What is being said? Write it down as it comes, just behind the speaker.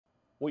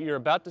What you're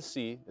about to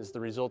see is the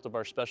result of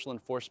our Special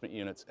Enforcement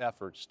Unit's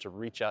efforts to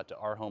reach out to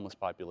our homeless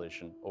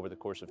population over the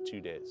course of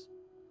 2 days.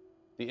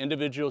 The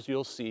individuals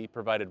you'll see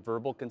provided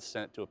verbal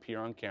consent to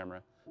appear on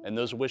camera, and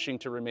those wishing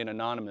to remain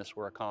anonymous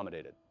were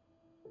accommodated.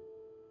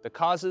 The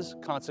causes,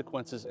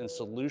 consequences, and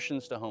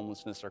solutions to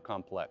homelessness are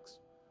complex,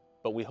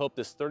 but we hope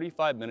this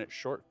 35-minute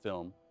short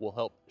film will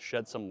help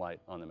shed some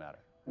light on the matter.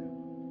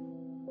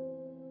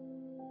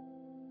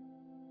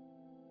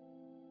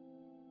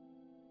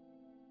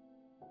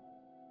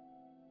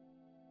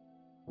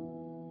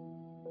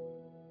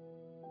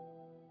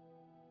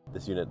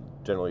 This unit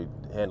generally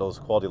handles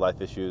quality of life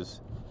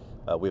issues.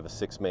 We have a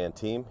 6-man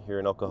team here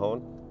in El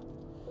Cajon,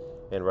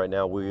 and right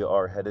now we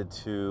are headed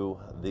to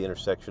the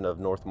intersection of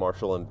North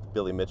Marshall and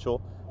Billy Mitchell,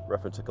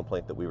 reference a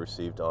complaint that we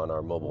received on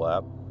our mobile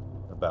app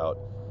about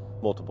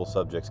multiple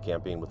subjects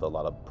camping with a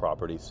lot of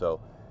property.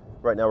 So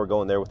right now we're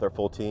going there with our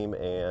full team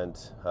and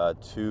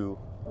two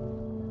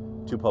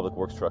public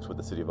works trucks with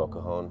the city of El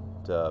Cajon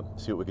to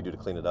see what we can do to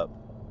clean it up.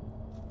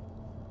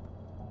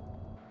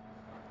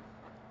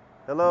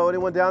 Hello,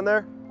 anyone down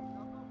there?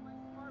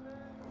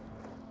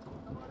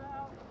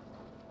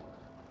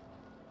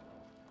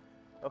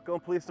 El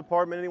Cajon Police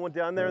Department, anyone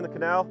down there in the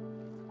canal?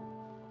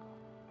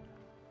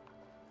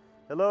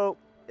 Hello,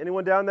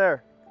 anyone down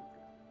there?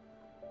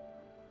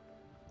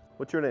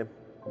 What's your name?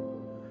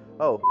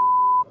 Oh,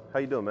 how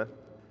you doing, man?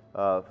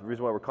 The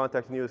reason why we're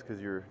contacting you is because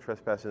you're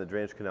trespassing the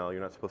drainage canal.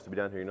 You're not supposed to be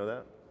down here, you know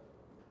that?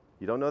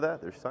 You don't know that?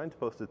 There's signs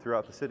posted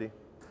throughout the city.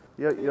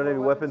 You don't have any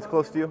weapons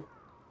close to you?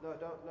 No,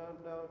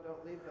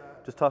 don't leave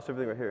that. Just toss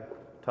everything right here.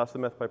 Toss the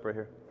meth pipe right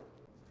here.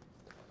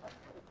 Do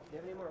you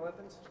have any more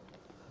weapons?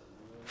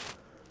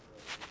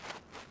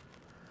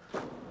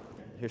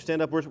 Here,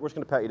 stand up. We're just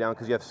going to pat you down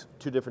because you have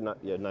 2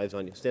 different knives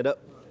on you. Stand up.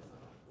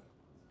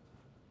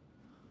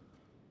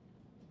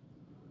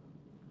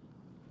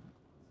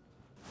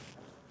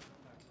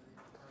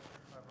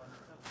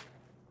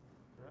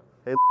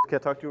 Hey, can I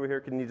talk to you over here?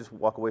 Can you just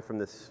walk away from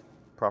this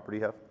property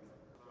you have?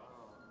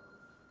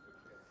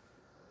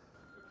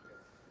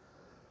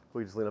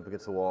 We just lean up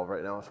against the wall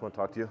right now. I just want to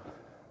talk to you.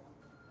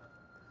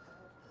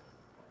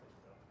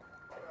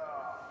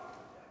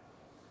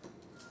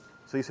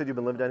 So you said you've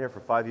been living down here for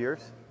 5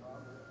 years?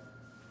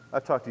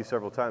 I've talked to you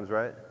several times,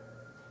 right?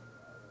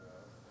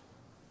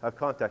 I've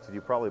contacted you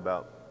probably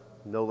about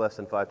no less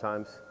than 5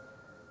 times.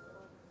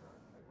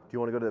 Do you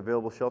want to go to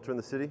available shelter in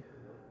the city?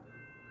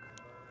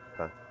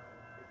 Okay.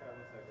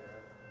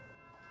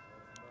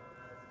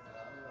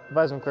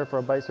 Advise them clear for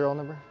a bike serial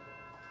number.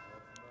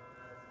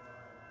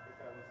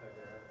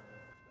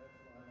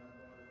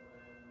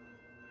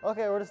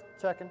 Okay, we're just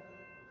checking.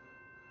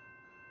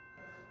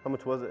 How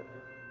much was it?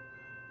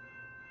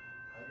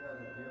 I got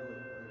a deal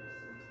at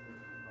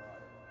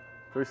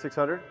 $36.55.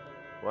 3,600?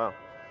 Wow.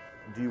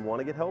 Do you want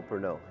to get help or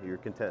no? You're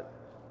content?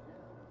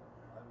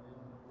 I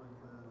mean, with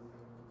the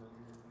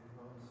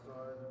home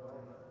start and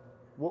all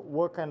that.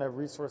 What kind of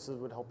resources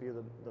would help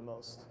you the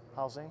most?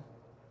 Housing?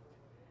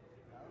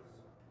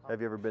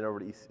 Have you ever been over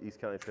to East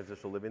County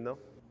Transitional Living though?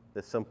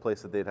 There's some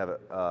place that they'd have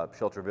a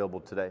shelter available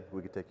today.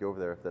 We could take you over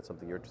there if that's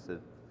something you're interested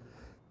in.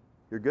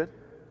 You're good?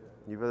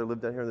 You'd rather live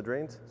down here in the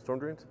drains, storm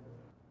drains?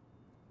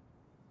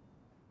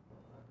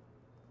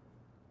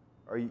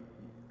 Are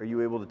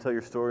you able to tell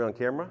your story on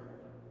camera?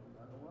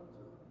 I don't want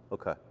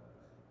to. Okay.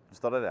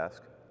 Just thought I'd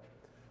ask.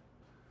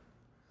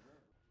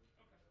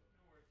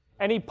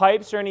 Any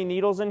pipes or any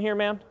needles in here,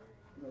 man?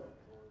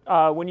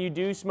 No. When you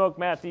do smoke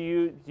meth, do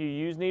you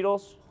use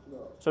needles? No.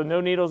 So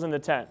no needles in the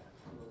tent?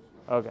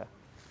 No. Okay.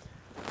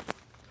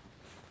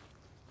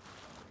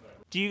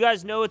 Do you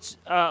guys know it's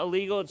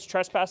illegal, it's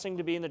trespassing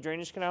to be in the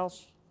drainage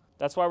canals?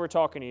 That's why we're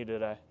talking to you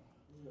today.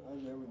 I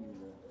never knew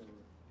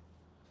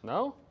that.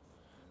 No?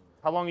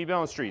 How long have you been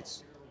on the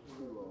streets?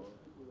 Too long.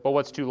 Well,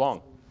 what's too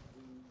long?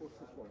 Well,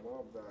 since my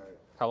mom died.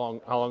 How long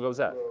ago was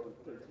that? 12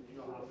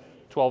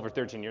 12 or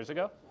 13 years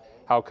ago. or 13 years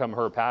ago? How come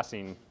her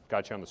passing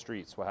got you on the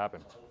streets? What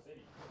happened?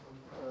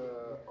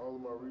 All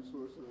of my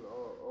resources,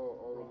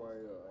 all of my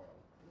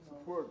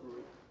support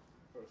group,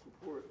 my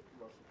support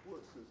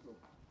system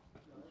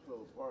just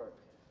fell apart.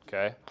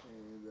 Okay.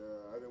 And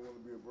I didn't want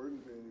to be a burden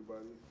to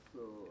anybody,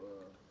 so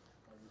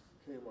I just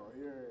came out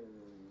here, and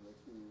then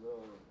next thing you know,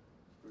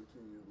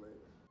 13 years later.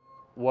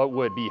 What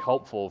would be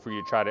helpful for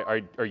you to try to,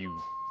 are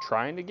you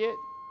trying to get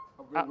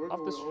I've been off working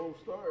the with street? Home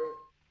Start,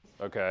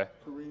 Okay.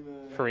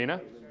 Karina?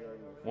 Karina?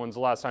 When's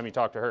the last time you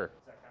talked to her?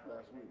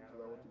 Last week,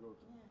 because I went to go to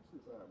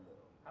Suicide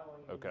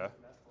Mill. Okay.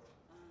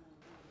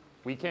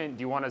 We can,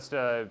 do you want us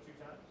to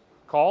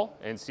call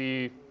and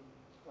see?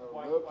 I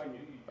would love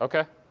to.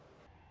 Okay.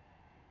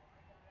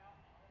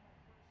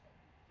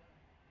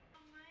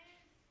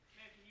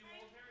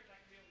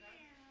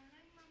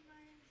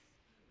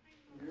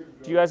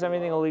 Do you guys have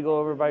anything illegal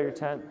over by your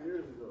tent?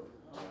 Years ago.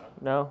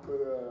 No?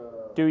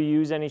 But, Do you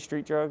use any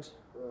street drugs?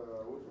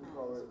 what you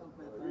call it,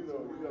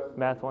 you guys.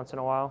 Meth once in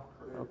a while?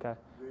 Okay.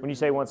 When you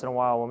say once in a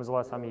while, when was the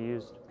last time you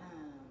used?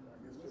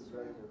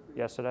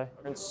 Yesterday.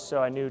 And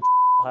so I knew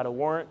had a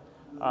warrant.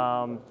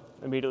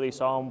 Immediately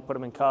saw him, put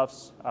him in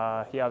cuffs.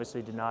 He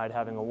obviously denied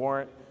having a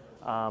warrant.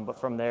 But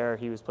from there,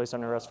 he was placed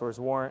under arrest for his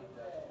warrant.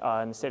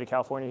 In the state of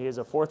California, he has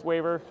a fourth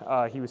waiver.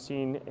 He was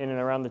seen in and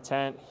around the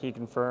tent. He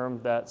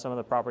confirmed that some of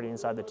the property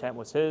inside the tent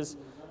was his.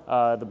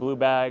 The blue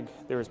bag,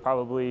 there was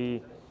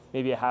probably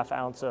maybe a ½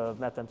 ounce of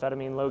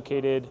methamphetamine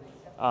located.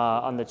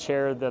 On the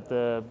chair that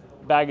the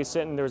bag is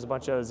sitting, there was a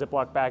bunch of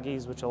Ziploc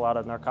baggies, which a lot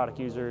of narcotic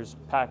users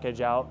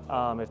package out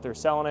if they're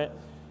selling it.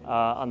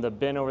 On the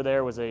bin over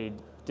there was a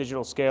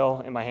digital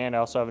scale. In my hand, I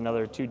also have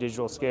another 2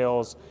 digital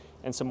scales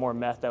and some more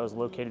meth that was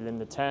located in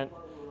the tent.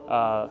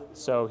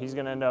 So he's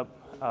going to end up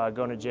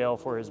going to jail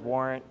for his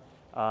warrant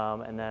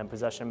and then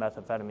possession of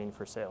methamphetamine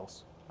for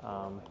sales.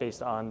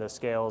 Based on the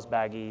scales,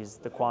 baggies,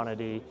 the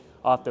quantity,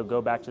 I'll have to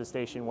go back to the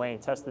station, weigh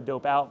and test the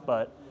dope out,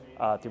 but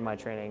through my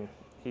training,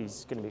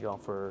 he's going to be going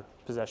for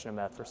possession of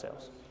meth for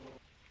sales.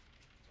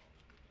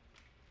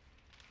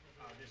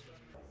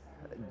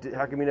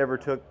 How come you never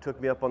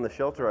took me up on the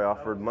shelter I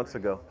offered months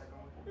ago?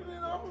 You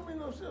didn't offer me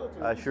no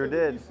shelter. I sure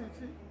did.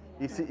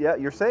 Yeah,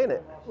 you're saying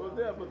it. Well,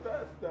 yeah, but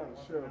that's not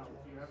a shelter.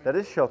 That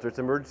is shelter. It's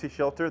an emergency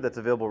shelter that's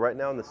available right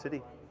now in the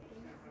city.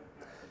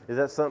 Is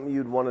that something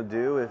you'd want to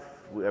do if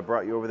I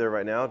brought you over there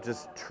right now?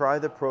 Just try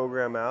the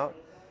program out,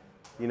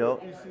 you know?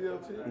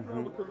 ECLT?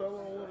 No, because I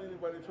don't want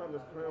anybody trying to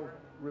cram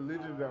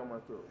religion down my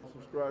throat.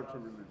 Subscribe to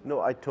religion.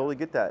 No, I totally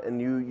get that, and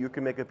you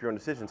can make up your own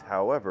decisions.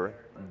 However,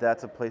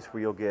 that's a place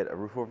where you'll get a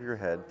roof over your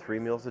head, 3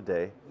 meals a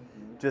day.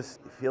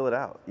 Just feel it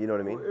out, you know what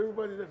I mean? Well,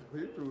 everybody that's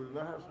been through it, and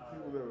I have some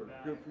people that are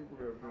good people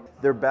that have been.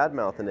 They're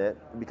bad-mouthing it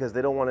because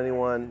they don't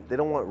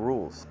want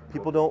rules.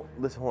 People don't,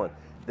 listen, hold on.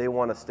 They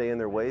want to stay in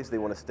their ways, they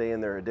want to stay in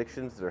their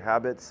addictions, their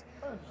habits,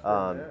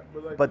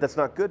 but that's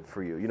not good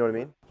for you, you know what I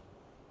mean?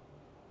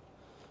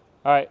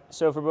 All right,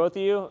 so for both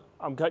of you,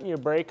 I'm cutting you a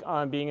break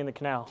on being in the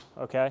canal,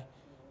 okay?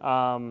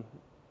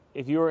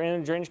 If you are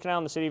in a drainage canal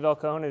in the city of El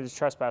Cajon, it is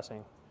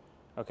trespassing,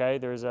 okay?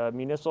 There's a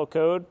municipal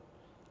code.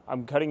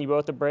 I'm cutting you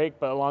both a break,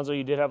 but Alonzo,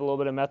 you did have a little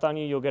bit of meth on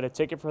you. You'll get a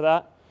ticket for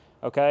that,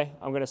 okay?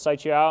 I'm going to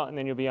cite you out, and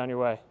then you'll be on your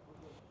way.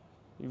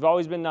 You've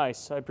always been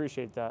nice. I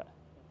appreciate that.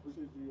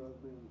 Appreciate you guys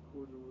being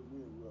cordial with me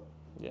as well.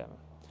 Yeah.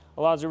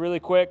 Alonzo,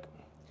 really quick,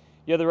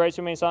 you have the right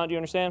to remain silent. Do you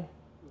understand?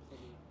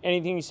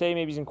 Anything you say,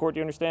 maybe he's in court. Do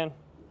you understand?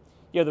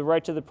 You have the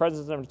right to the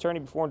presence of an attorney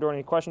before and during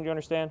any question. Do you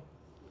understand?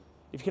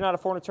 If you cannot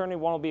afford an attorney,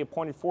 one will be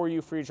appointed for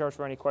you, free of charge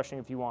for any question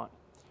if you want.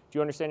 Do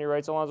you understand your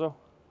rights, Alonzo?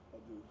 I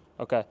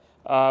do. Okay.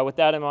 With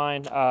that in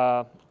mind,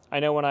 I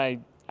know when I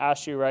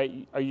asked you,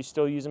 right, are you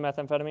still using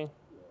methamphetamine?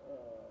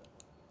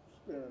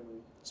 Sparingly.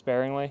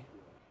 Sparingly?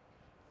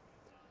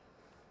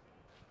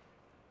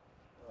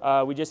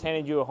 We just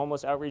handed you a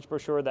homeless outreach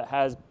brochure that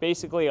has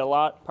basically a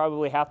lot,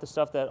 probably half the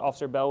stuff that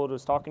Officer Bellwood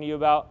was talking to you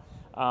about.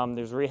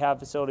 There's rehab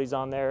facilities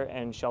on there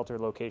and shelter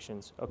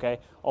locations, okay?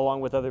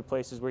 Along with other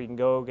places where you can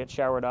go, get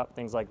showered up,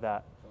 things like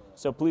that.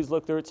 So please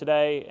look through it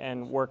today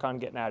and work on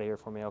getting out of here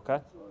for me,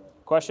 okay?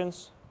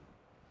 Questions?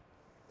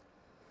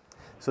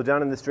 So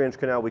down in this drainage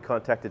canal, we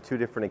contacted 2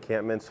 different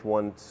encampments,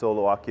 1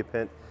 solo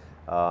occupant,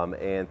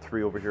 and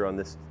 3 over here on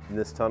in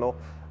this tunnel.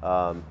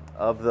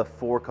 Of the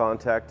 4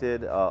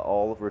 contacted,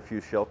 all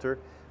refused shelter.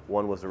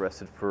 1 was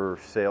arrested for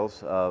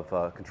sales of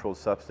controlled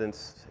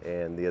substance,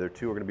 and the other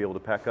 2 are going to be able to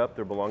pack up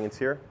their belongings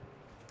here.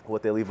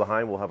 What they leave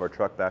behind, we'll have our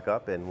truck back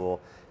up and we'll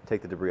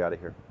take the debris out of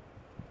here.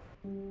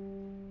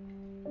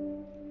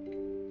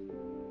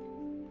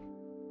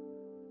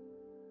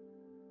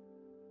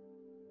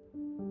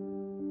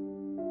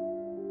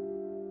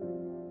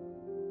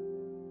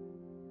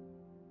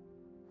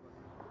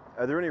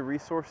 Are there any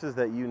resources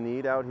that you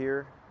need out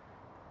here?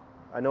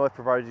 I know I've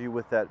provided you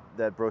with that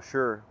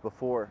brochure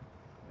before.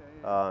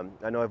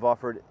 I know I've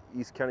offered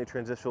East County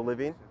Transitional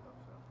Living.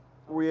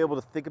 Were you able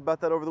to think about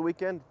that over the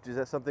weekend? Is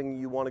that something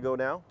you want to go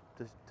now,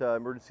 to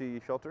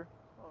emergency shelter?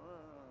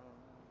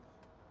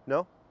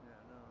 No? Yeah,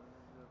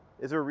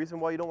 no. Is there a reason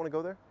why you don't want to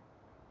go there?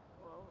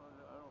 Well,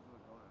 I don't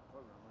really go to that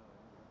program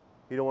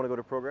either. You don't want to go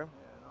to program?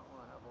 Yeah, I don't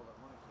want to have all that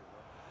money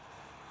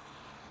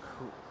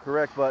saved up.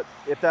 Correct, but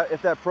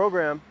if that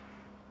program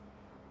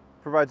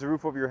provides a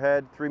roof over your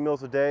head, 3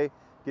 meals a day,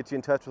 gets you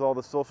in touch with all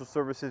the social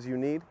services you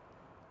need,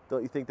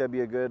 don't you think that'd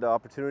be a good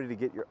opportunity to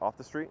get you off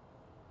the street?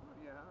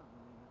 Yeah, I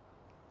mean,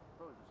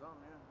 probably for some,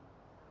 yeah.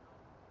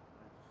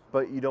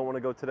 But you don't want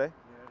to go today? Yeah,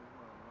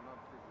 not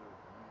particularly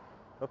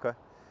for me. Okay.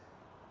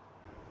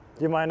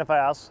 Do you mind if I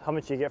ask how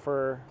much you get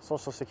for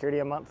Social Security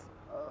a month?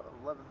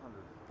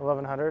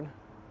 1,100. $1,100.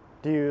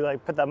 Do you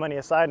like put that money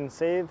aside and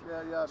save? Yeah,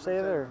 I've been Save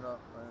saving it or? up.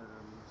 I've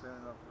been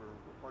saving up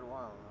for quite a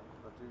while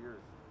now, about 2 years.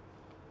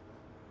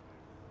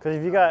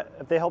 Because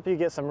if they help you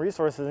get some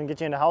resources and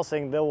get you into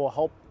housing, they will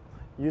help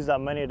use that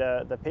money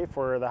to pay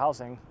for the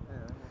housing.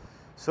 Yeah.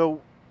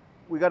 So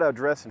we got to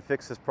address and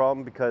fix this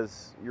problem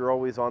because you're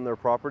always on their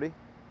property.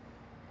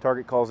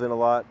 Target calls in a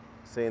lot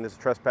saying there's a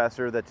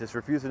trespasser that's just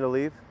refusing to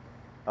leave.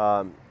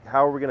 How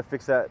are we going to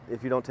fix that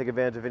if you don't take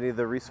advantage of any of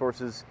the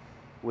resources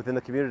within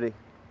the community?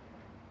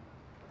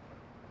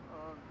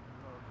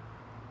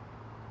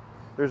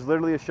 There's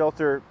literally a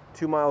shelter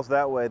 2 miles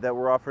that way that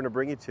we're offering to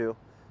bring you to,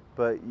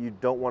 but you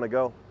don't want to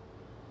go.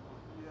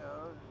 Yeah.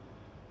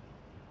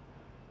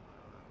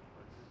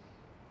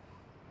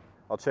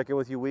 I'll check in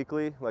with you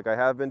weekly like I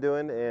have been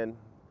doing, and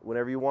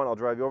whenever you want, I'll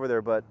drive you over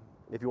there. But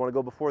if you want to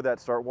go before that,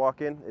 start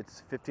walking.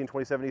 It's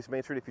 1527 East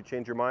Main Street if you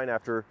change your mind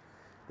after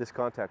this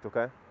contact,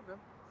 okay? Okay.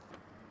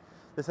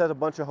 This has a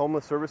bunch of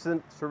homeless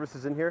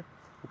services in here,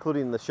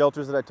 including the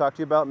shelters that I talked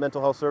to you about,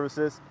 mental health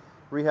services,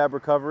 rehab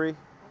recovery,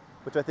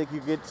 which I think you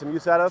get some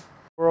use out of.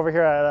 We're over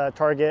here at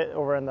Target,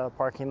 over in the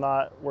parking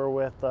lot. We're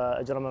with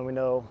a gentleman we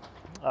know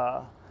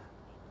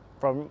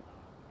from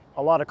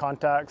a lot of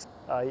contacts.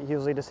 He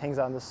usually just hangs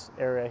out in this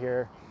area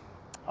here.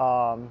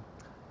 Once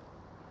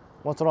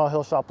in a while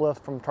he'll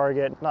shoplift from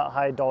Target, not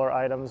high dollar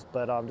items,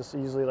 but just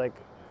usually like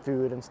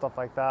food and stuff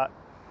like that.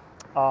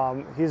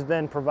 He's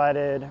been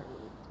provided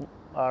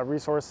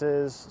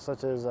resources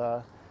such as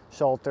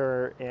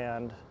shelter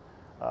and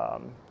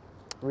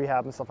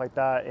rehab and stuff like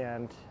that,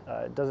 and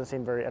doesn't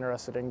seem very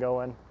interested in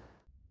going.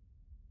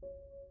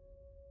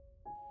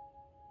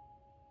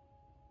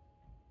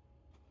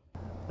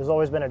 There's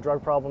always been a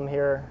drug problem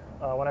here.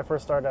 When I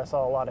first started, I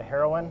saw a lot of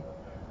heroin,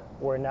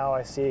 where now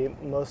I see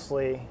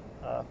mostly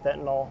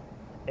fentanyl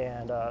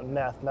and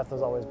meth. Meth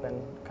has always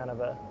been kind of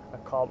a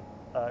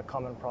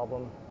common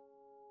problem.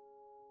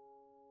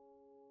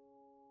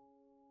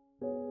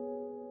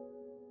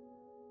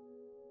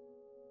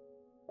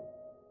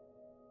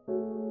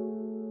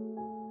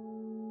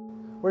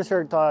 We're just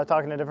here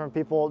talking to different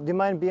people. Do you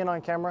mind being on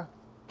camera?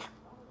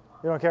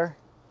 You don't care?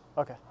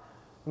 Okay.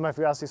 You mind if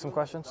we ask you some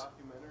questions?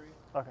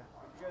 Okay.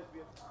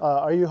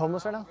 Are you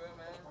homeless right now?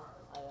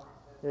 I am.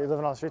 You're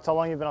living on the streets? How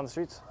long have you been on the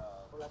streets?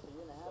 For like a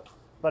year and a half.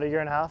 About a year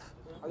and a half?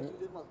 I used to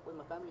live with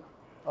my family.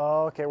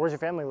 Oh, okay. Where's your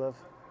family live?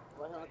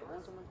 Right here at the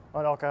Cajon.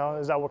 Oh, no, Cajon.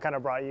 Is that what kind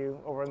of brought you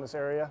over in this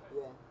area?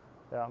 Yeah.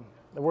 Yeah.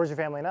 And where's your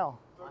family now?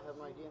 I have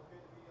no idea.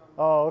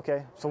 Oh,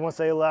 okay. So once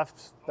they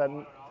left, that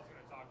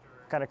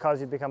kind of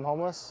caused you to become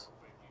homeless?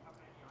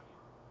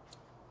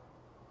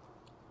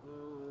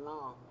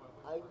 No.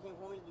 I became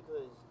homeless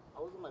because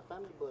I was with my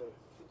family, but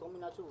she told me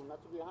not to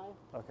get high.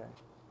 Okay.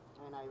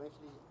 And I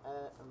eventually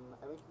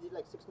did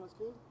like 6 months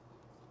clean,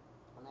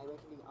 and I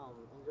eventually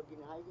ended up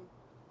getting high again.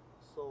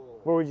 So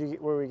What were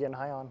you getting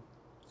high on?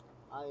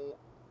 I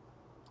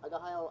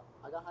got high on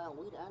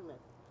weed and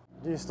meth.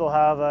 Do you still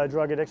have a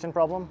drug addiction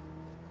problem?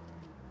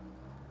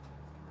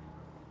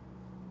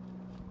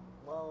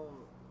 Well,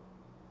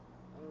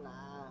 nah.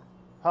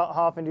 How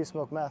often do you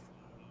smoke meth?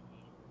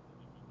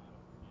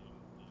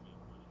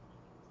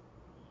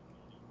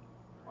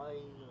 I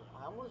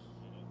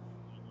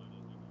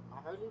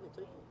hardly even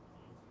took it.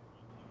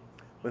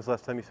 When's the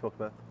last time you smoked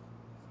meth?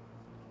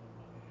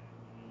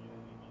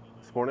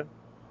 This morning?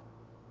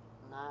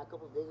 Nah, a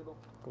couple of days ago. A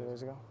couple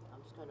days ago?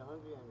 I'm just kind of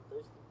hungry and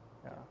thirsty.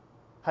 Yeah.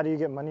 How do you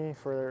get money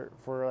for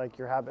like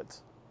your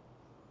habits?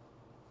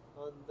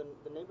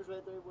 The neighbors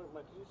right there where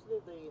my kids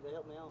used to live, they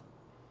help me out.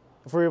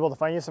 If we were able to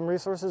find you some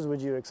resources,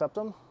 would you accept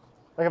them?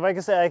 Like if I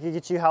could say I could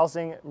get you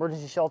housing,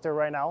 emergency shelter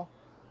right now,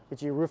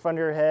 get you a roof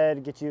under your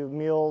head, get you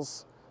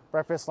meals,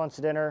 breakfast, lunch,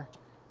 dinner,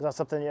 is that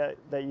something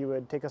that you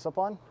would take us up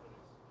on?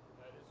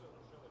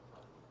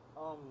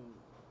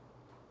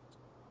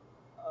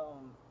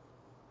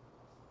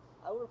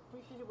 I would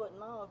appreciate it, but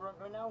no,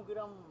 right now I'm good.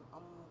 I'm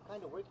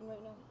kind of working right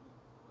now.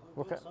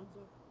 I'm doing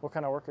something. What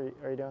kind of work are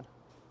you doing?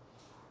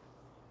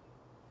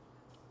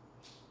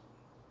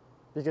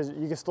 Because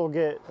you can still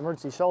get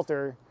emergency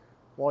shelter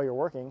while you're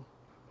working.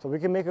 So we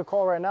can make a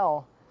call right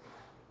now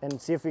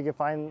and see if we can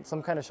find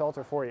some kind of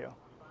shelter for you.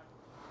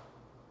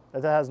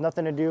 That has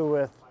nothing to do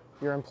with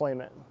your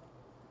employment.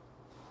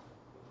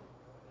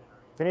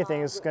 If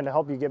anything, it's going to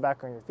help you get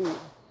back on your feet.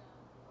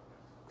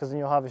 Because then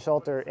you'll have a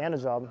shelter and a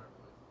job.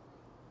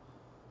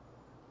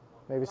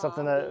 Maybe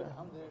something that... I'm good.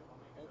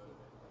 Thank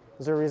you.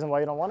 Is there a reason why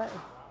you don't want it?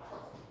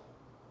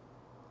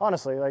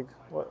 Honestly, like,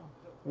 what?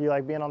 You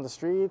like being on the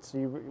streets?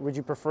 Would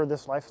you prefer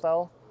this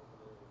lifestyle?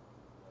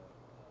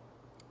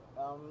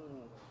 I'm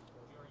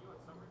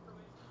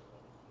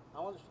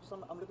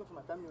looking for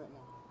my family right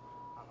now.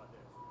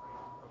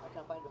 I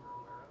can't find them.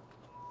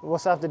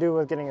 What's that have to do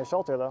with getting a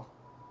shelter, though?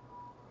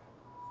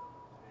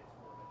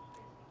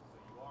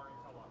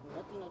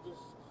 Nothing.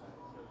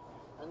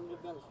 I need to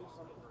be on the streets.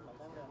 I'm looking for my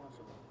family right now.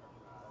 So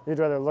You'd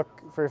rather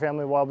look for your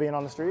family while being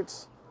on the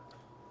streets?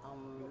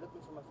 I'm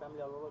looking for my family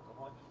all over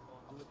Cajon.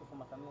 I'm looking for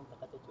my family in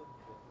Tecate too.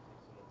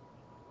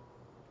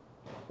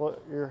 Well,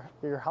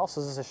 your house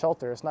is a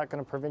shelter. It's not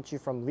going to prevent you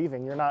from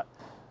leaving. You're not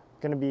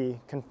going to be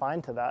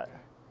confined to that,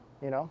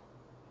 you know?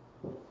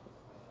 I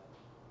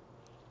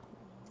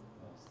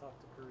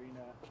talked to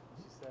Karina.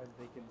 She said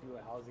they can do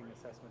a housing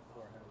assessment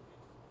for him.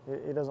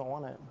 He doesn't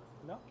want it.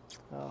 No?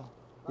 No.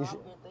 I'm good,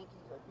 thank you.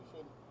 I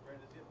appreciate it.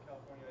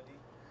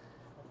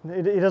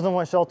 He doesn't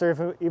want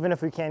shelter even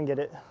if we can get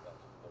it.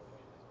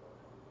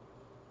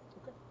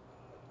 Okay.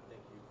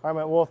 All right,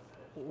 man. Well,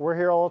 we're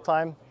here all the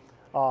time.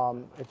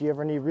 If you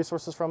ever need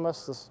resources from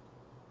us, just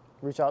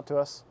reach out to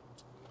us.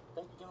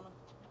 Thank you, gentlemen.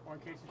 Or in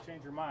case you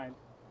change your mind,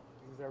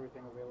 this is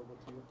everything available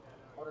to you.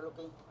 Order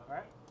okay. All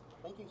right?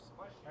 Thank you.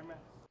 All right, man.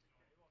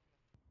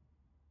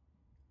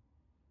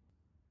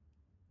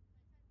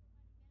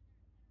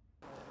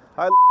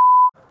 Hi,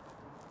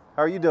 how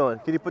How are you doing?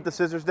 Can you put the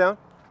scissors down?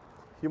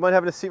 You mind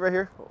having a seat right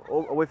here,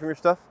 away from your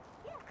stuff?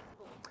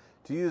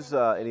 Do you use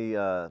any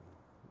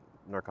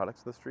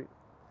narcotics on the street?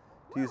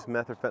 Do you use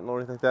meth or fentanyl or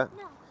anything like that?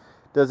 No.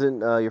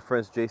 Doesn't your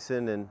friends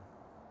Jason and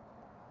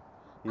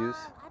use?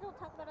 I don't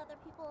talk about other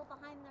people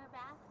behind their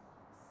back,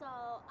 so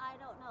I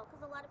don't know.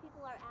 Because a lot of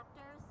people are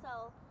actors,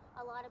 so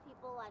a lot of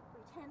people like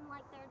pretend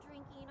like they're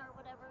drinking or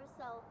whatever.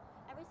 So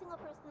every single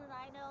person that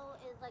I know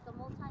is like a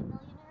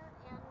multi-millionaire,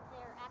 and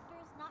they're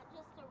actors, not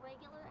just a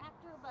regular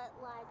actor, but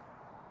like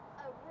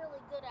a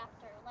really good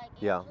actor, like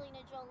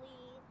Angelina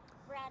Jolie,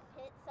 Brad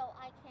Pitt. So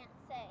I can't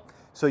say.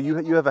 So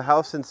you have a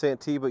house in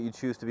Santee, but you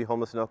choose to be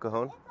homeless in El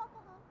Cajon? It's El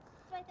Cajon.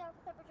 It's right there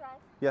with Pepper Drive.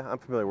 Yeah, I'm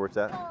familiar where it's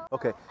at. No,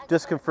 Okay, I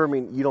just go to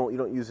confirming you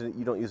don't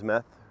use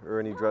meth or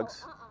any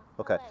drugs?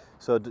 Okay, no way.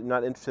 so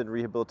not interested in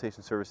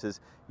rehabilitation services.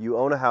 You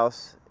own a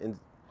house in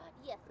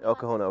Yes, El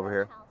Cajon over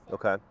here. House, yeah.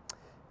 Okay,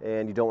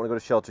 and you don't want to go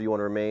to shelter. You want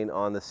to remain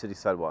on the city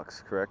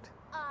sidewalks, correct?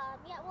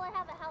 Yeah, well, I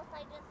have a house.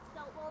 I just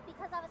don't. Well,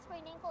 because I have a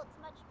sprained ankle, it's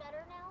much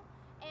better now.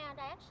 And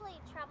I actually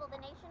travel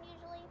the nation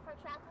usually for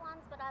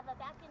triathlons, but I have a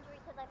back injury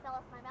because I fell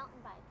off my mountain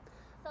bike.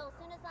 So as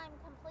soon as I'm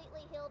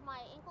completely healed,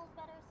 my ankle's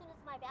better. As soon as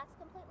my back's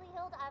completely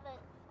healed,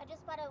 I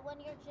just bought a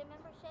 1-year gym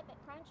membership at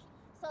Crunch.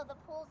 So the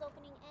pool's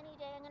opening any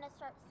day. I'm gonna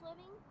start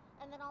swimming,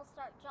 and then I'll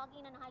start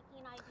jogging and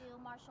hiking. I do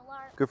martial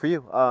arts. Good for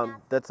you.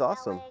 Gymnastics, That's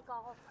awesome. ballet,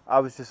 golf. I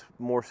was just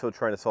more so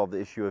trying to solve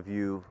the issue of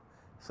you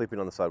sleeping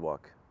on the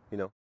sidewalk, you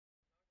know?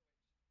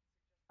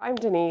 I'm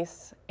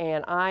Denise,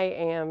 and I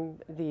am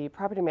the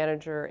property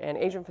manager and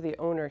agent for the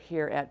owner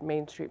here at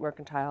Main Street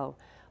Mercantile,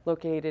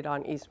 located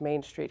on East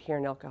Main Street here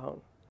in El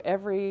Cajon.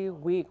 Every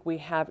week we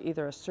have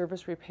either a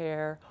service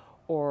repair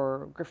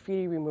or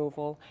graffiti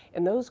removal,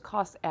 and those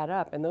costs add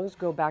up, and those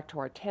go back to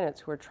our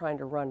tenants who are trying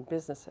to run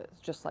businesses,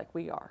 just like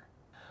we are.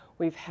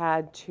 We've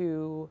had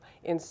to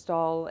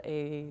install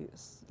a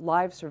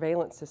live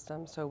surveillance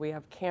system, so we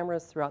have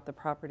cameras throughout the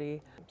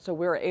property. So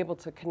we're able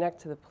to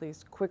connect to the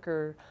police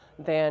quicker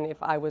than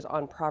if I was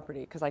on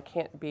property, because I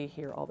can't be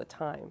here all the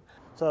time.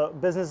 So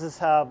businesses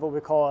have what we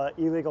call an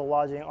illegal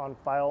lodging on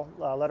file,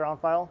 letter on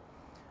file,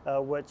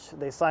 which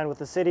they sign with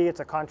the city.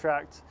 It's a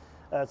contract.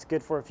 It's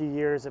good for a few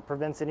years. It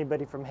prevents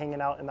anybody from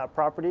hanging out in that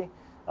property.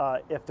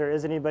 If there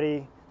is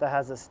anybody that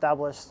has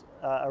established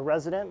a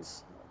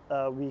residence,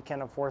 we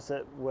can enforce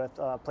it with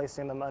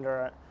placing them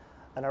under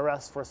an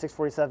arrest for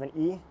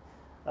 647E,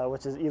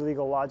 which is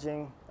illegal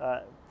lodging.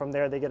 From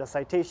there, they get a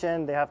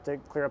citation. They have to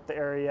clear up the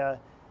area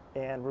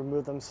and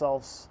remove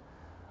themselves.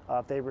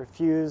 If they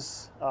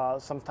refuse,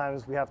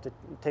 sometimes we have to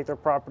take their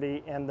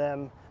property and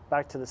them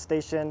back to the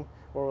station,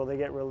 where they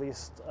get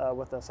released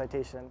with a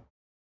citation.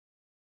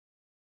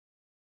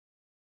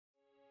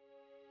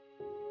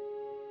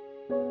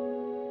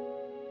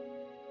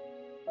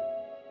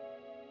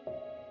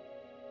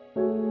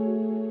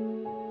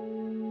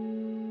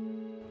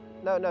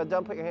 No,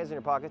 don't put your hands in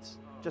your pockets.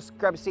 Just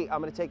grab a seat. I'm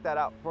gonna take that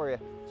out for you.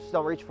 Just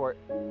don't reach for it.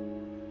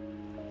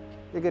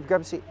 You're good,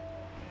 grab a seat.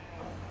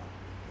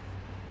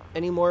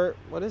 Any more,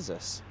 what is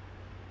this?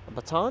 A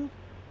baton?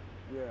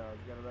 Yeah, I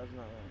got a badge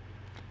now.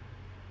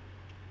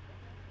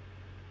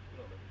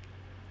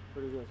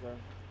 Pretty good, sir.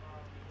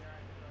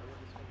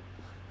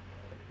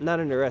 Not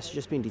under arrest,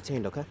 just being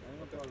detained, okay?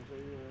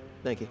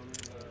 Thank you.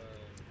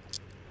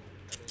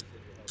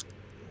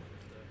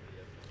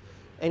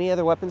 Any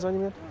other weapons on you,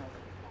 man?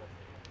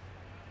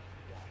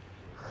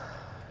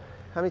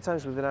 How many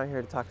times have we been out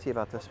here to talk to you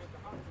about this?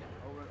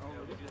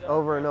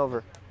 Over and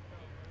over.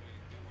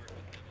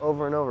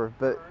 Over and over.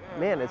 But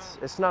man,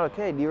 it's not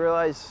okay. Do you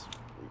realize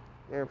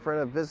you're in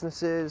front of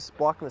businesses,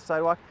 blocking the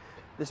sidewalk?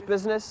 This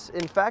business,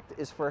 in fact,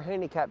 is for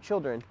handicapped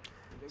children.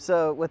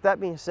 So with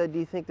that being said, do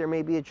you think there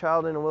may be a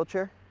child in a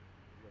wheelchair?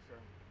 Yes, sir.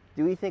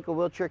 Do we think a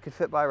wheelchair could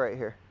fit by right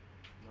here?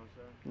 No,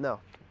 sir. No.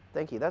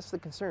 Thank you. That's the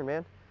concern,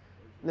 man.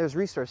 There's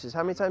resources.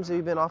 How many times have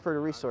you been offered a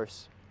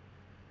resource?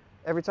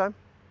 Every time?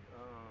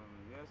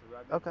 Yes,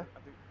 Okay. I took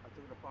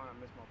it upon. I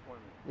missed my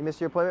appointment. You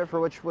missed your appointment for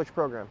which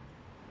program?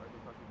 Right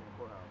across from the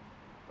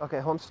courthouse. Okay,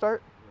 Home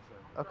Start?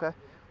 Yes, sir. Okay.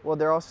 Well,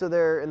 they're also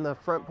there in the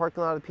front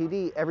parking lot of the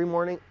PD every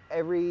morning,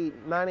 every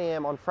 9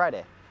 a.m. on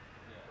Friday.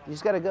 You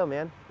just got to go,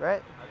 man,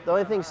 right? The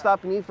only thing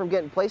stopping you from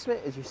getting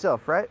placement is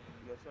yourself, right?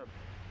 Yes, sir.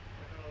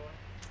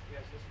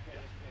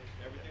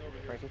 Everything over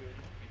here. Frankie?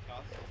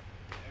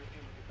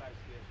 Everything with the kites.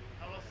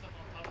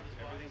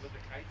 Everything with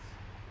the kites.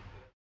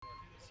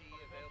 Is he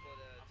available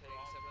to take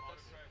some with us?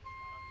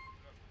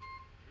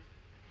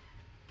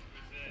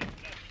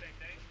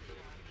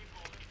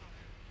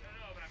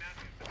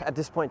 At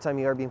this point in time,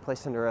 you are being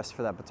placed under arrest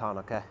for that baton,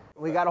 okay?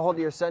 We got a hold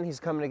of your son. He's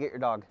coming to get your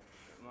dog.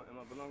 And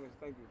my belongings,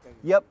 thank you.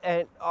 Yep,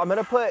 and I'm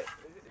gonna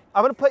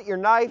put your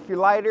knife, your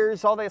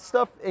lighters, all that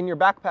stuff in your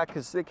backpack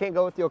because it can't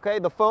go with you, okay?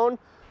 The phone,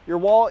 your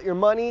wallet, your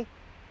money,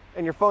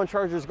 and your phone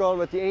charger is going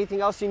with you.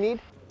 Anything else you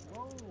need?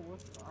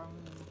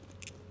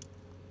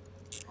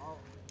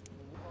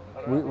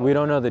 We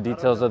don't know the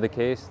details of the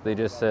case. They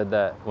just said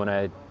that when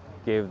I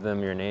gave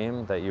them your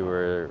name, that you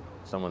were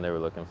someone they were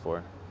looking for.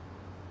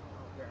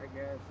 Okay, I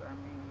guess. I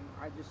mean,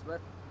 I just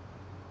left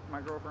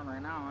my girlfriend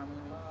right now. I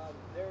mean,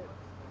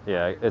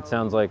 Yeah, it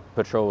sounds like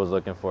patrol was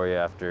looking for you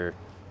after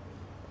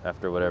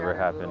whatever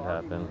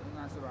happened.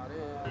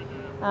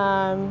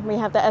 We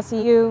have the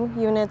SEU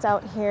units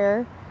out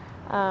here,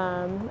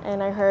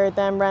 and I heard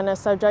them run a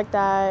subject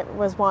that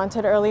was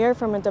wanted earlier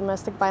from a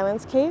domestic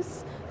violence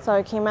case. So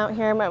I came out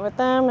here, met with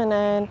them, and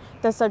then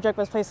the subject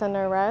was placed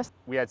under arrest.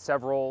 We had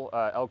several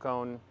El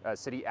Cajon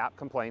city app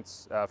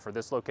complaints for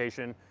this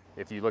location.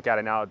 If you look at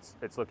it now,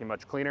 it's looking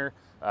much cleaner,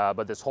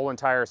 but this whole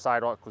entire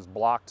sidewalk was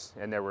blocked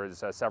and there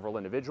was several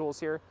individuals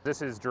here.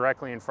 This is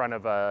directly in front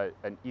of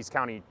an East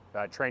County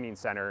training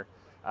center,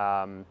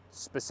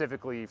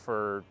 specifically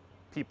for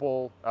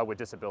people with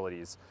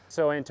disabilities.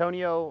 So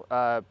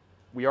Antonio,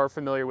 we are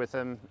familiar with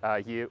him.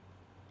 He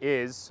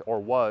is or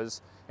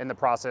was in the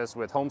process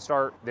with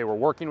Homestart. They were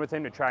working with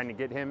him to try and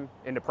get him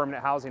into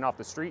permanent housing off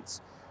the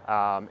streets.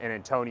 And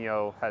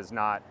Antonio has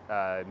not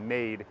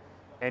made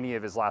any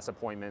of his last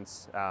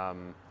appointments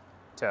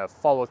to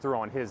follow through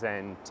on his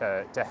end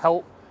to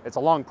help. It's a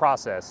long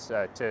process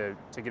to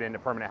get into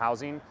permanent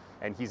housing,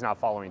 and he's not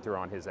following through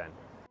on his end.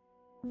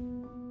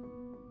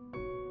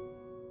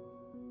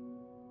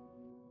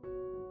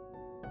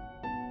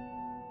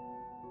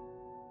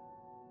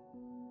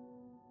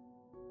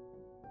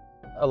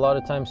 A lot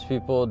of times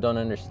people don't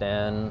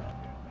understand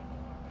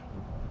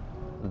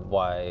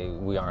why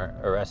we aren't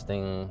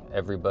arresting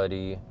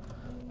everybody,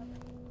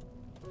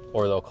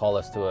 or they'll call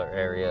us to an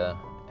area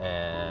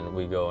and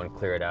we go and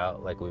clear it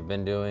out like we've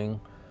been doing,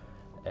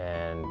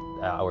 and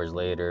hours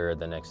later,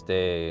 the next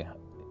day,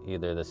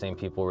 either the same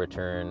people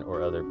return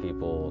or other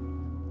people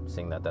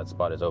seeing that that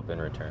spot is open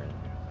return.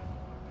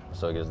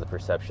 So it gives the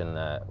perception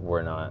that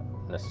we're not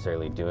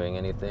necessarily doing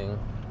anything.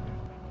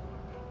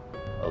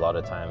 A lot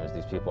of times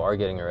these people are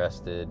getting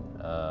arrested,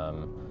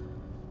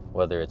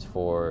 whether it's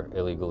for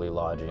illegally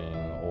lodging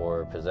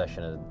or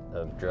possession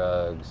of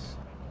drugs,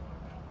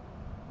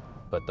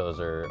 but those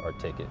are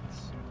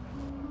tickets.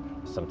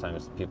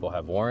 Sometimes people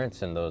have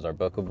warrants and those are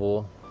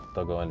bookable.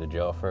 They'll go into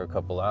jail for a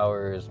couple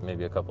hours,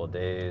 maybe a couple of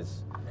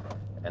days,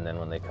 and then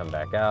when they come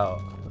back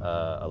out,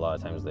 a lot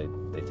of times they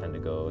tend to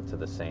go to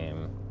the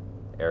same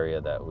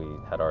area that we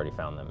had already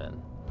found them in.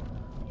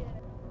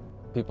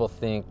 People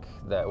think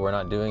that we're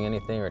not doing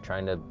anything or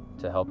trying to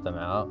help them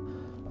out.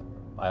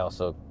 I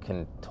also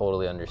can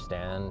totally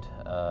understand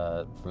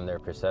from their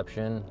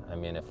perception. I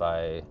mean, if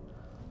I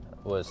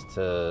was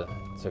to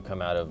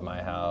come out of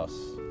my house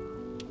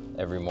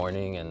every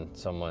morning and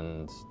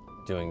someone's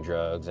doing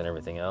drugs and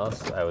everything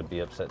else, I would be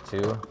upset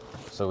too.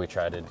 So we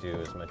try to do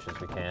as much as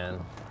we can.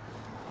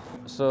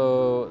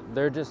 So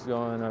they're just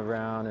going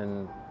around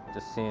and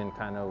just seeing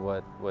kind of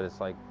what it's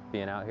like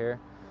being out here.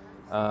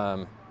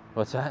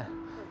 What's that?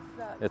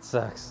 It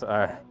sucks. All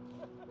right.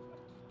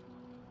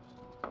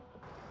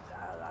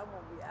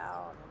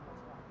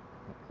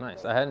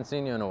 Nice. I hadn't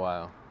seen you in a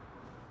while.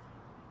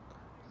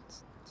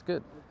 It's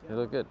good. You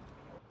look good.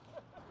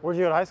 Where'd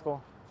you go to high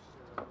school?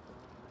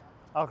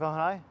 El Cajon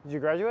High? Did you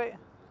graduate?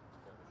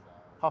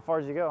 How far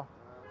did you go?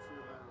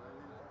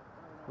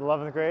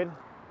 11th grade?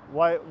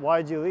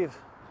 Why'd you leave?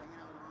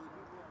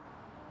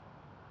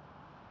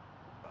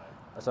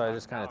 So I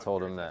just kind of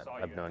told them that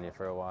I've known you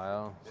for a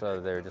while. So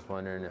they were just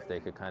wondering if they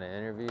could kind of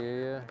interview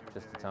you,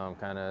 just to tell them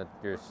kind of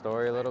your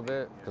story a little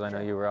bit, because I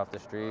know you were off the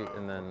street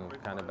and then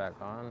kind of back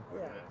on.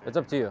 Yeah. It's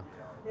up to you.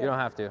 You don't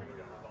have to.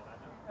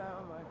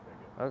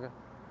 Okay,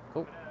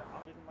 cool.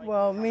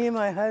 Well, me and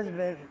my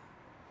husband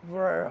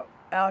were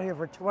out here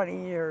for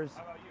 20 years.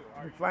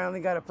 We finally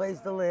got a place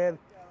to live,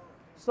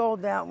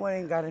 sold that one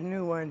and got a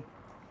new one,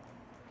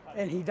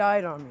 and he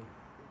died on me.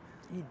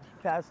 He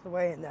passed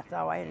away, and that's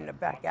how I ended up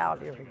back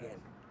out here again.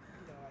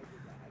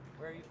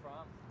 Where are you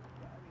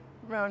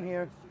from? Around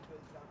here.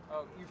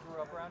 Oh, you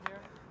grew up around here?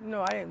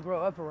 No, I didn't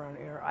grow up around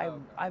here.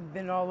 I've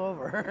been all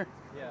over.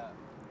 Yeah.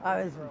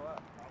 I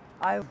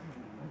was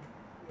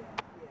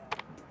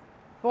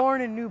born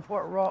in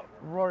Newport,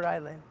 Rhode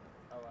Island.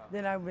 Oh, wow.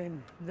 Then I've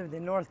lived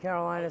in North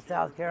Carolina,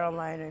 South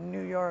Carolina,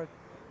 New York,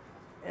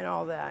 and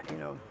all that, you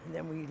know. And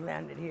then we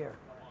landed here.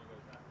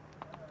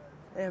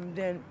 And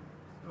then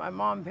my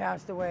mom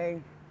passed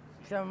away.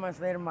 7 months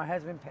later, my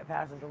husband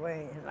passes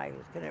away, and I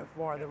couldn't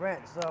afford the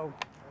rent, so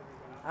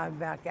I'm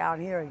back out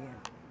here again.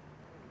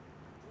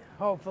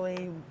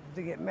 Hopefully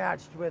to get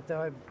matched with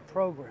a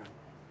program.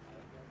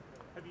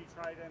 Have you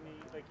tried any,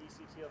 like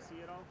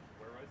ECTLC at all?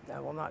 I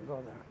will not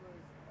go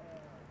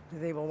there.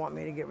 They will want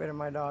me to get rid of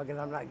my dog,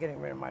 and I'm not getting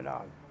rid of my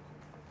dog.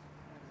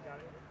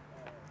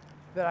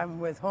 But I'm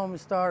with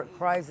Homestart,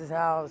 Crisis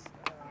House,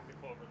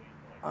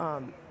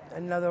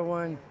 another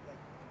one.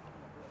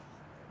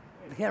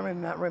 I can't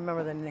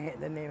remember the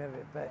name of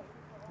it, but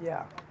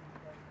yeah.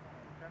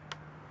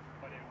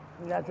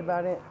 And that's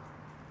about it.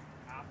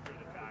 I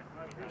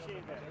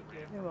appreciate that.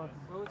 You're welcome.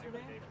 What was your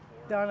name?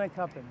 Donna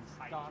Cuppins.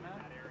 Donna?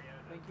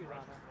 Thank you,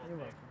 Donna. You're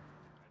welcome.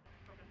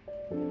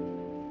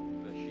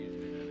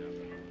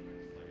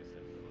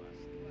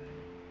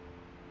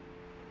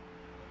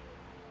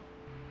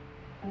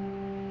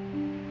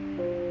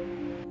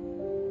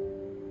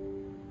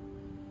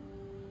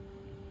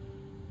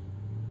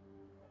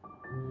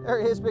 There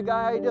he is, big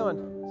guy. How you doing?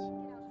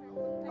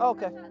 Oh,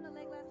 okay.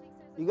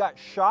 You got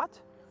shot?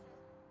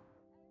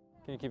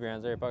 Can you keep your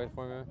hands out of your pocket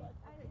for me?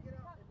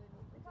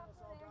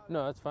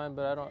 No, that's fine,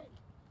 but I don't.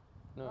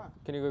 No.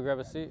 Can you go grab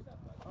a seat?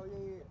 Oh,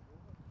 yeah.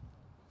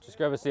 Just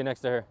grab a seat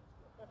next to her.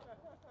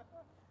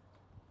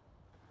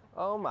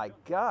 Oh my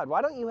God,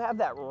 why don't you have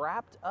that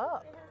wrapped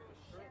up?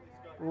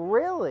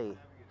 Really?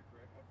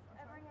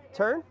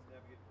 Turn?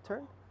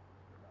 Turn?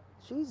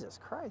 Jesus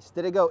Christ.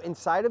 Did it go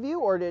inside of you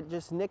or did it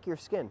just nick your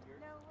skin?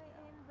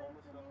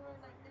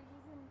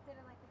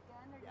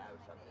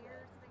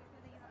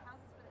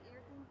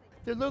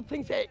 There's little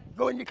things that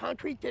go into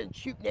concrete that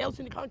shoot nails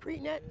into concrete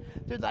and that.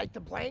 They're like the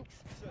blanks.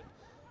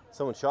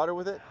 Someone shot her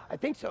with it? I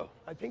think so.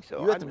 I think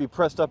so. You have to be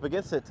pressed up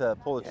against it to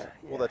pull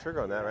that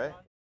trigger on that, right?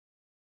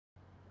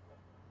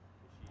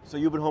 So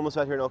you've been homeless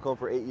out here in El Cajon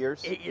for 8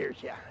 years? 8 years,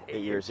 yeah.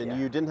 8 years. And yeah.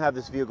 you didn't have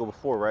this vehicle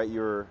before, right?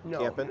 You were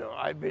camping? No,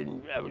 I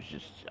was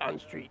just on the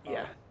street,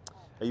 yeah.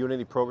 Are you in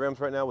any programs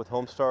right now with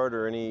Homestart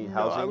or any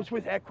housing? No, I was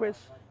with Equus.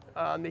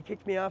 They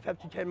kicked me off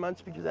after 10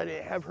 months because I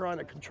didn't have her on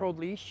a controlled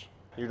leash.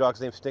 Your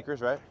dog's name's Snickers,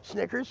 right?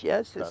 Snickers,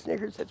 yes, it's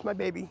Snickers. That's my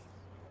baby.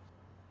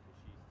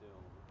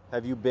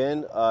 Have you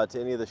been to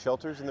any of the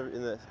shelters in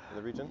the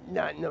region?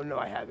 No,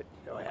 I haven't.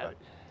 No, I haven't.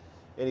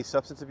 Any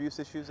substance abuse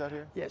issues out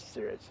here? Yes,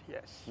 there is.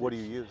 Yes. What do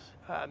you use?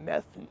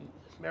 Meth and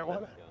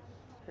marijuana.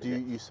 Do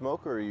you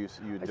smoke or you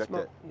inject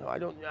it? No, I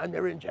don't. I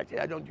never inject it.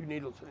 I don't do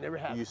needles. I never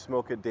have. You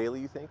smoke it daily,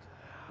 you think,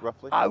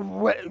 roughly?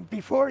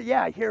 Before,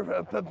 yeah, here.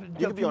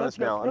 You can be honest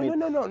now.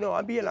 No.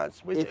 I'm being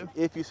honest.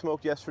 If you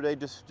smoked yesterday,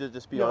 just be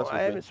honest with me. No, I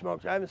haven't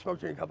smoked. I haven't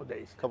smoked in a couple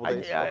days.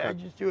 Okay. I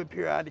just do it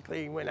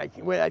periodically when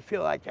I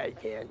feel like I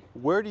can.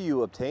 Where do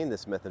you obtain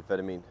this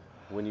methamphetamine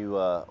when you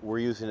were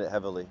using it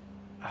heavily?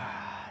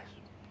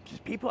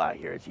 Just people out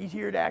here. It's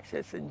easier to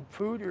access than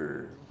food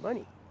or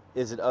money.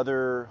 Is it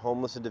other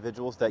homeless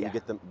individuals that you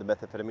get the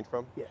methamphetamine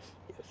from? Yes.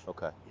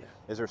 Okay. Yeah.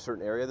 Is there a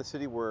certain area of the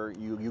city where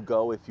you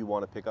go if you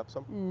want to pick up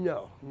some?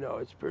 No.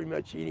 It's pretty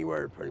much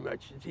anywhere. Pretty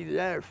much. It's either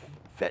that or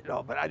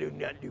fentanyl, but I do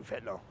not do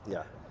fentanyl.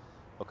 Yeah.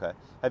 Okay.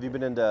 Have you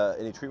been into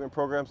any treatment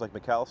programs like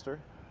McAllister?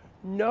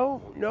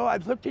 No.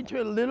 I've looked into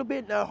it a little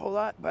bit, not a whole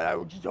lot, but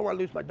I just don't want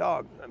to lose my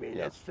dog. I mean,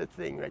 that's the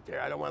thing right there.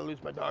 I don't want to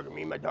lose my dog. I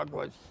mean, my dog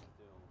was.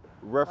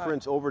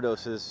 Reference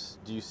overdoses.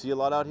 Do you see a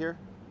lot out here?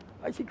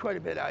 I see quite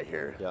a bit out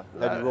here. Yeah.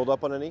 Have you rolled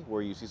up on any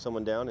where you see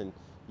someone down and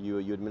you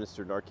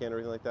administered Narcan or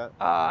anything like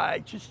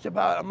that? Just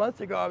about a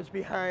month ago, I was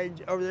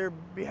over there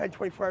behind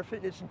 24 Hour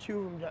Fitness, and 2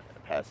 of them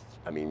passed.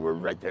 I mean, we're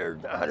right there,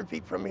 100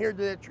 feet from here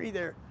to that tree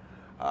there.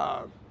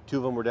 2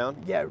 of them were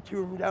down? Yeah,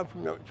 2 of them down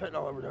from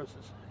fentanyl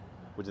overdoses.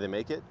 Did they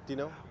make it? Do you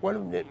know? One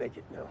of them didn't make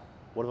it. No.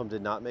 One of them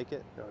did not make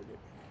it? No, it didn't.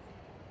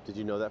 Did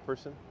you know that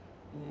person?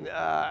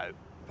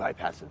 By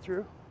passing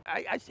through.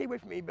 I stay away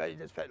from anybody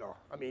that does fentanyl.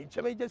 I mean,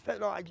 somebody does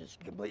fentanyl, I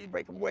just completely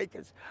break them away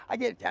because I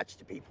get attached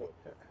to people.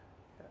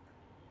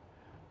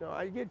 No,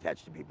 I get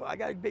attached to people. I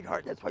got a big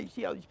heart. That's why you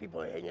see all these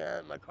people hanging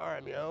out in my car.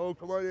 I mean, oh,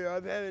 come on in.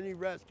 I've had any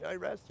rest. Can I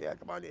rest? Yeah,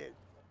 come on in.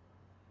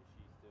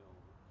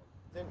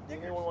 Do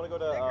anyone want to go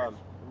to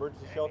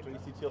emergency shelter,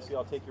 ECTLC?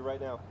 I'll take you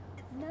right now.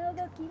 No,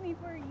 they'll keep me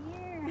for a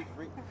year.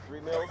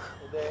 Three meals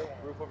a day,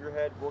 roof over your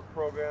head, work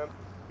program,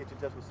 get you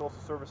in touch with social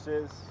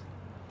services.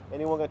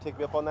 Anyone going to take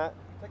me up on that?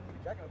 Take me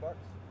to Jack in the Box.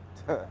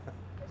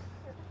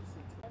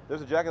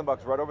 There's a Jack in the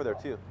Box right over there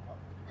too.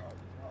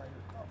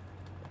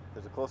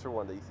 There's a closer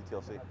one to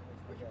ECTLC.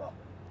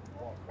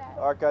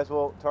 All right, guys.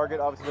 Well,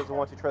 Target obviously doesn't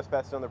want you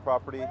trespassing on their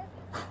property,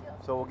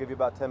 so we'll give you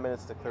about 10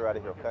 minutes to clear out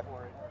of here. Okay?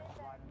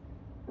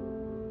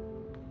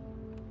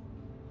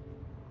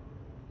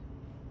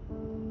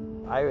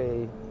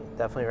 I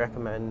definitely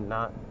recommend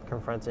not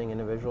confronting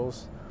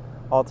individuals.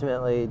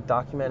 Ultimately,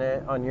 document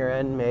it on your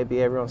end.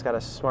 Maybe everyone's got a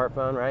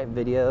smartphone, right?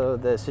 Video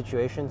the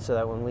situation so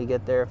that when we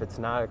get there, if it's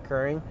not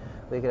occurring,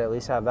 we could at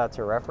least have that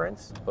to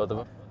reference. Both of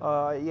them?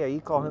 Yeah,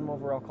 you call him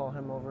over, I'll call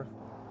him over.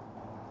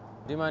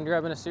 Do you mind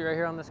grabbing a seat right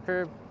here on this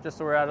curb, just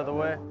so we're out of the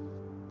way?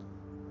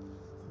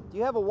 Do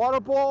you have a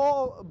water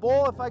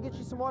bowl if I get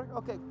you some water?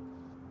 Okay.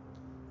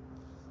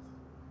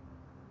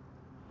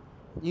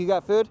 You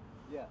got food?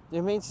 Yeah. The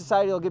Humane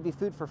Society will give you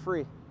food for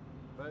free.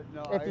 But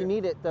no, if you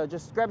need it, though,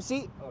 just grab a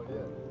seat. Oh, yeah.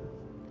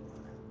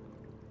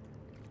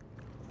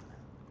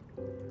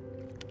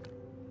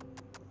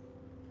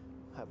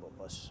 Hi,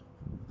 Bobus.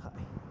 Hi.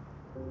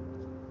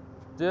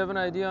 Do you have an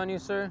ID on you,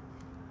 sir?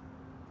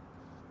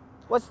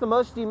 What's the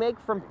most you make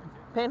from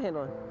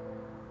panhandling?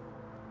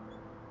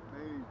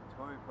 Maybe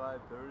 25,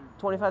 30.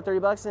 25, 30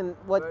 bucks? And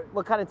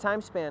what kind of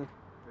time span?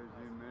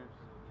 15 minutes,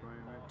 20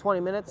 minutes. 20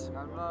 minutes?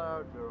 I'm not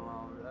out there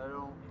long.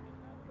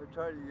 I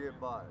try to get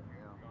by,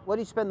 you know. What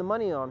do you spend the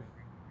money on?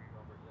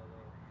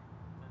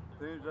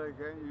 Things I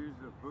can't use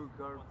the food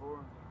card for.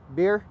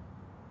 Beer?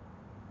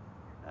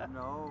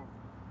 No.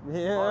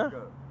 Yeah.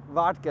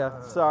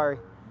 Vodka. Sorry.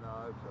 No,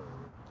 it's all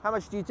right. How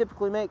much do you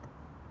typically make?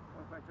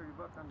 25, 30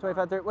 bucks.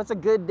 25, 30. What's a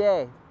good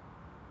day?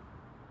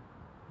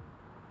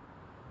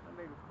 I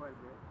make it quite a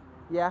bit.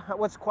 Yeah.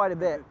 What's quite a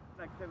bit?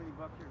 Like 70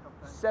 bucks here a couple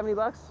times. 70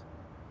 bucks?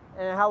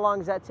 And how long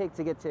does that take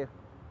to get to?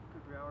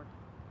 2-3 hours.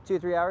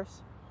 2-3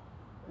 hours?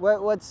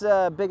 What's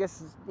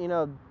biggest,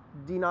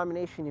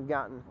 denomination you've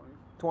gotten?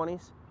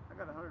 20s? I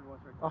got 100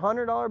 once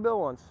right $100 bill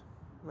once.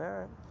 All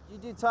right. You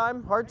do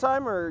time, hard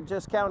time, or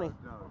just county?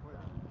 No.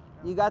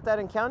 You got that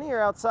in county or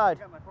outside?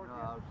 No,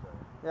 outside.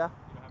 Yeah.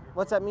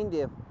 What's that mean to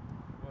you?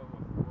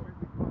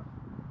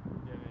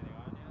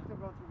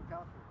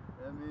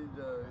 That means,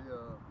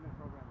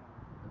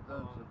 I've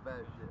done some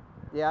bad shit.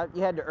 Yeah,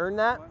 you had to earn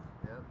that?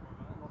 Yep.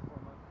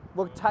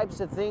 What types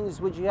of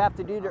things would you have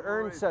to do to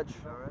earn such?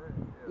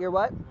 You're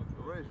what?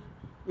 Racist.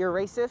 You're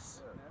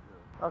racist?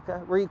 Okay.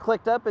 Were you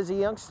clicked up as a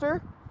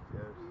youngster?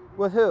 Yes.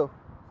 With who?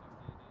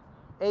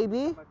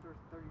 AB?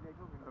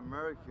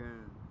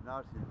 American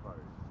Nazi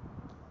Party.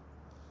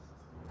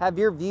 Have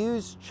your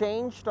views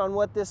changed on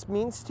what this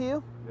means to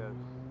you? Yes.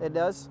 It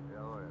does? Yeah,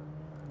 oh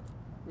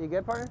yeah. You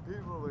good, partner?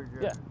 People are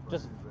good. Yeah,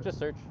 just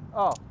search.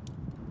 Oh.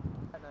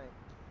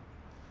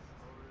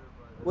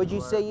 Would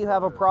you say you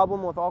have a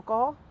problem with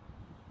alcohol?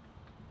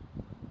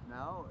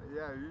 Now?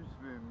 Yeah, it used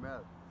to be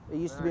meth. It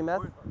used to Then be I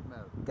meth? quit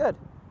meth. Good.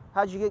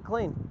 How'd you get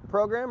clean?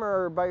 Program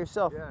or by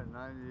yourself? Yeah,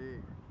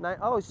 98.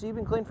 Oh, so you've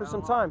been clean for Now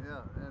some I'm time. Yeah,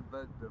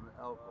 but the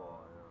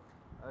alcohol.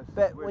 Yeah. I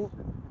But switched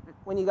it.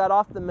 when you got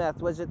off the meth,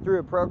 was it through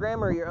a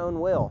program or your own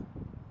will?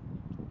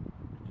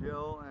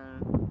 Jill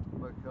and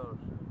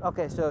McAllister.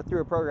 Okay, so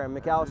through a program,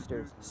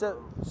 McAllister's.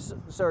 So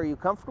are you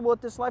comfortable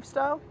with this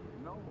lifestyle?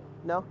 No.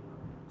 No?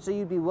 So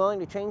you'd be willing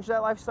to change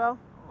that lifestyle?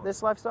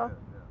 This lifestyle?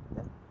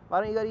 Yeah. Why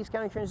don't you go to East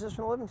County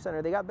Transitional Living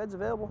Center? They got beds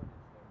available.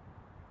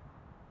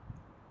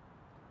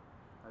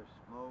 I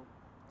smoke.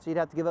 So you'd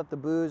have to give up the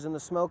booze and the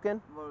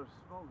smoking? Well,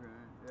 smoking,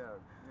 yeah,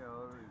 you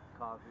know,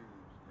 coffee and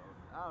smoke.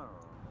 I don't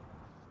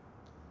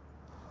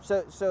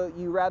know. So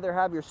you rather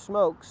have your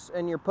smokes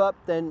and your pup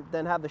than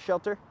have the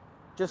shelter?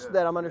 Just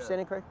that I'm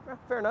understanding correct?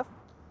 Fair enough.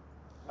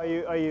 Are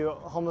you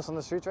homeless on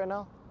the streets right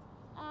now?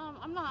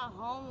 I'm not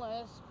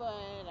homeless,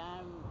 but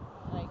I'm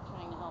like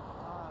trying to help a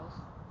cause.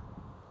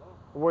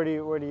 Where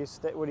do you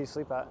stay? Where do you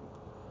sleep at?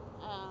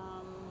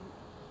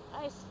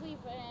 I sleep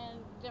in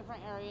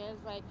different areas.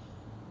 Like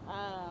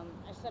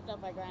I slept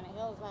up by Granite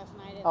Hills last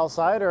night.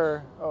 Outside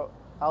or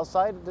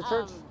outside the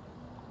church?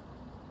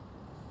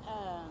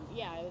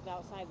 Yeah, it was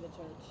outside the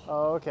church.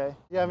 Oh, okay.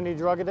 You have any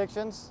drug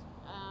addictions?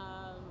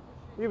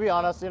 You be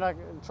honest. You're not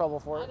in trouble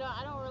for it.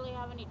 I don't really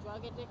have any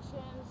drug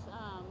addictions,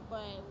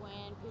 but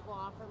when people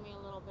offer me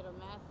a little bit of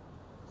meth,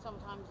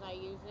 sometimes I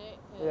use it.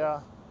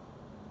 Yeah.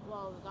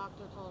 Well, the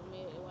doctor told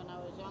me when I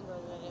was younger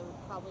that it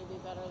would probably be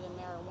better than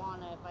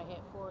marijuana if I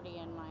hit 40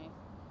 and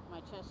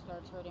my chest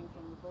starts hurting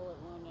from a bullet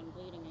wound and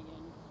bleeding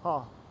again.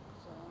 Huh.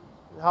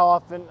 So. How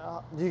often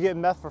do you get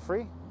meth for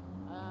free?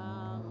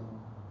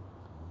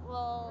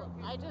 Well,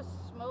 I just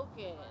smoke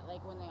it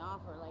like when they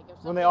offer. Like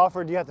if When they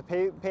offer, do you have to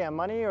pay them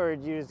money or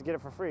do you just get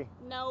it for free?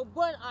 No,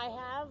 but I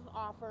have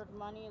offered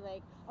money.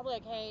 Like I'll be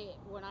like, hey,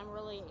 when I'm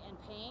really in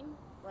pain,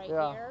 right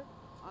here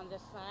on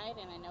this side,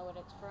 and I know what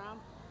it's from,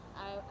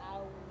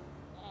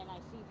 I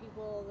see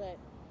people that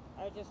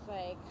are just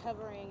like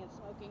hovering and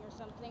smoking or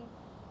something.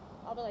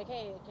 I'll be like,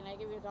 hey, can I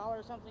give you $1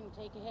 or something?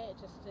 Take a hit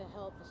just to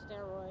help the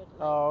steroid.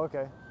 Like, oh,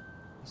 okay.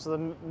 So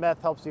the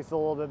meth helps you feel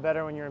a little bit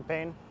better when you're in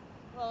pain?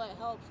 Well, it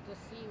helps to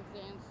see the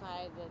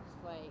inside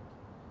that's like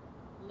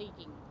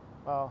leaking.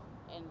 Oh.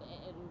 And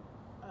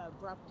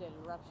abrupted,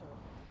 ruptured.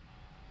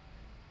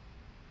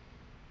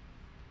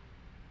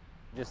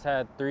 Just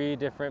had 3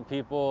 different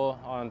people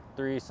on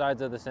 3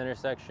 sides of this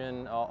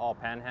intersection, all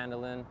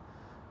panhandling.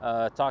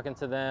 Talking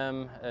to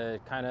them,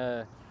 kind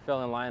of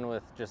fell in line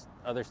with just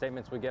other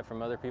statements we get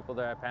from other people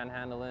that are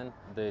panhandling.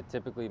 They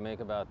typically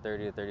make about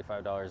 $30 to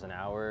 $35 an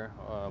hour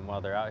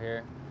while they're out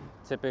here.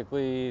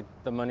 Typically,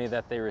 the money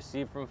that they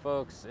receive from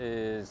folks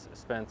is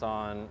spent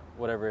on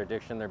whatever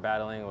addiction they're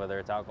battling, whether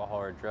it's alcohol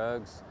or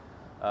drugs,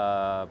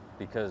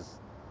 because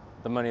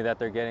the money that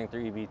they're getting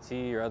through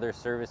EBT or other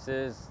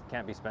services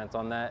can't be spent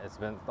on that. It's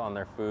spent on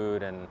their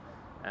food and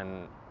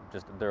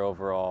just their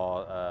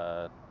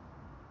overall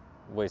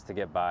ways to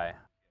get by.